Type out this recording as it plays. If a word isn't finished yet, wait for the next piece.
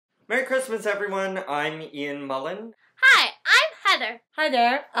Merry Christmas, everyone. I'm Ian Mullan. Hi, I'm Heather. Hi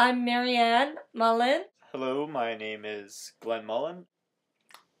there, I'm Marianne Mullan. Hello, my name is Glen Mullan.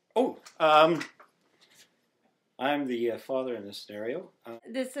 Oh, I'm the father in this scenario.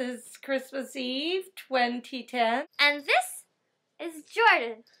 This is Christmas Eve 2010. And this is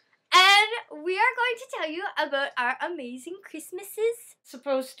Jordan. And we are going to tell you about our amazing Christmases.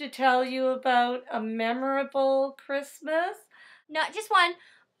 Supposed to tell you about a memorable Christmas. Not just one,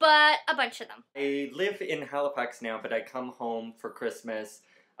 but a bunch of them. I live in Halifax now, but I come home for Christmas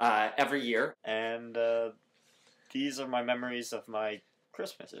every year. And these are my memories of my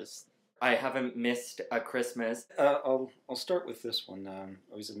Christmases. I haven't missed a Christmas. I'll start with this one. I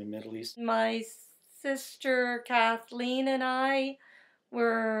was in the Middle East. My sister Kathleen and I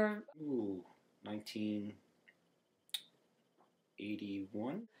were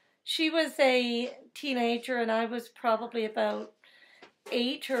 1981. She was a teenager and I was probably about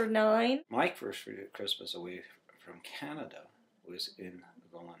 8 or 9. My first Christmas away from Canada was in the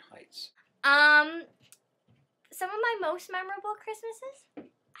Golan Heights. Some of my most memorable Christmases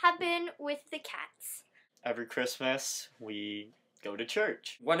have been with the cats. Every Christmas, we go to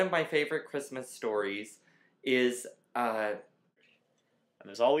church. One of my favorite Christmas stories is And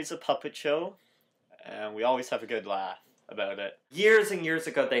there's always a puppet show, and we always have a good laugh about it. years and years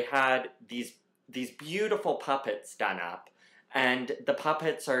ago they had these beautiful puppets done up, and the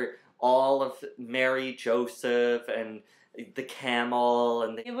puppets are all of Mary, Joseph, and the camel,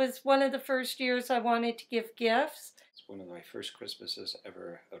 and It was one of the first years I wanted to give gifts. It's one of my first Christmases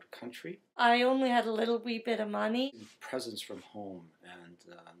ever out of country. I only had a little wee bit of money. Presents from home, and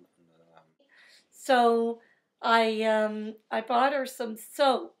So I bought her some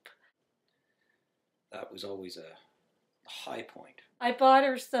soap. that was always a high point. I bought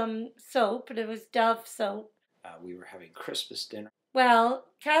her some soap, and it was Dove soap. We were having Christmas dinner, Well,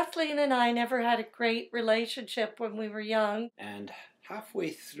 Kathleen and I never had a great relationship when we were young. and halfway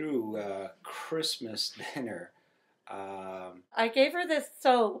through Christmas dinner, I gave her this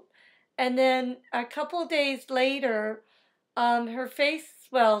soap, and then a couple days later, her face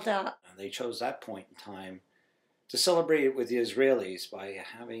swelled up. they chose that point in time to celebrate it with the Israelis by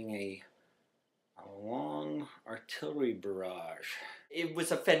having a long artillery barrage. it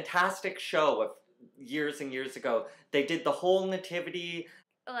was a fantastic show of years and years ago. They did the whole nativity.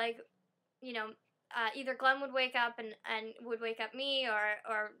 Like, you know, either Glenn would wake up and would wake up me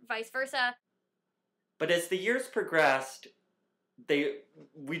or vice versa. But as the years progressed, the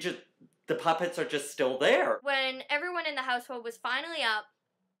puppets are just still there. When everyone in the household was finally up,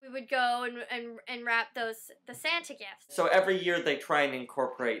 we would go and wrap the Santa gifts. So every year they try and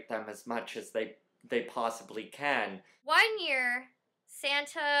incorporate them as much as they possibly can. One year,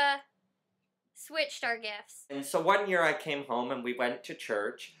 Santa switched our gifts. And so one year I came home and we went to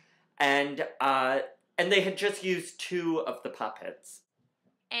church, and they had just used 2 of the puppets.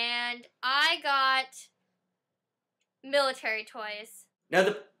 And I got military toys. Now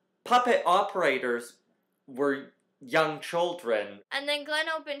the puppet operators were young children. And then Glenn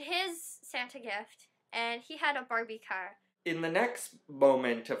opened his Santa gift, and he had a Barbie car. In the next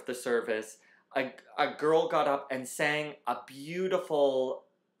moment of the service, a girl got up and sang a beautiful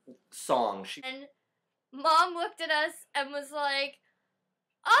song. And Mom looked at us and was like,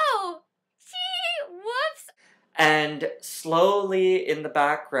 "Oh, gee, whoops." And slowly in the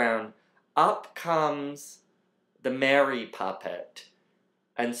background, up comes the Mary puppet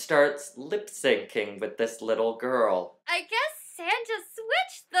and starts lip syncing with this little girl. I guess Santa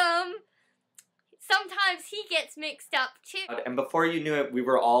switched them. Sometimes he gets mixed up too. And before you knew it, we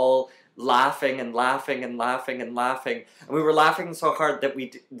were all laughing and laughing and laughing and laughing. And we were laughing so hard that we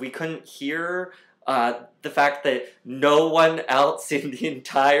couldn't hear the fact that no one else in the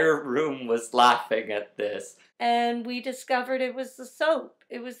entire room was laughing at this. And we discovered it was the soap.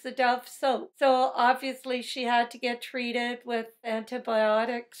 It was the Dove soap. So obviously she had to get treated with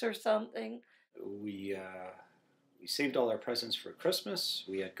antibiotics or something. We saved all our presents for Christmas.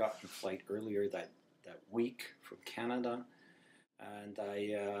 We had gotten a flight earlier that week from Canada, and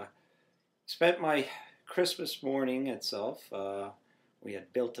I spent my Christmas morning itself. We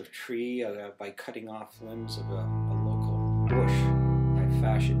had built a tree by cutting off limbs of a local bush. I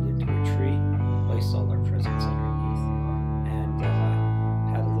fashioned into a tree, placed all our presents underneath, and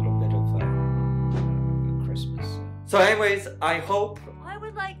had a little bit of a Christmas. So anyways, I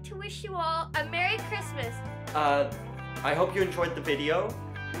would like to wish you all a Merry Christmas. I hope you enjoyed the video,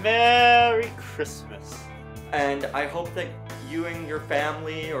 Merry Christmas. and I hope that you and your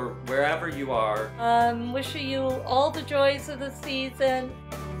family, or wherever you are Wishing you all the joys of the season.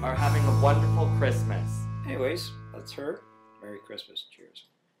 are having a wonderful Christmas. Anyways, that's her. Merry Christmas. Cheers.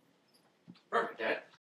 Perfect, Dad.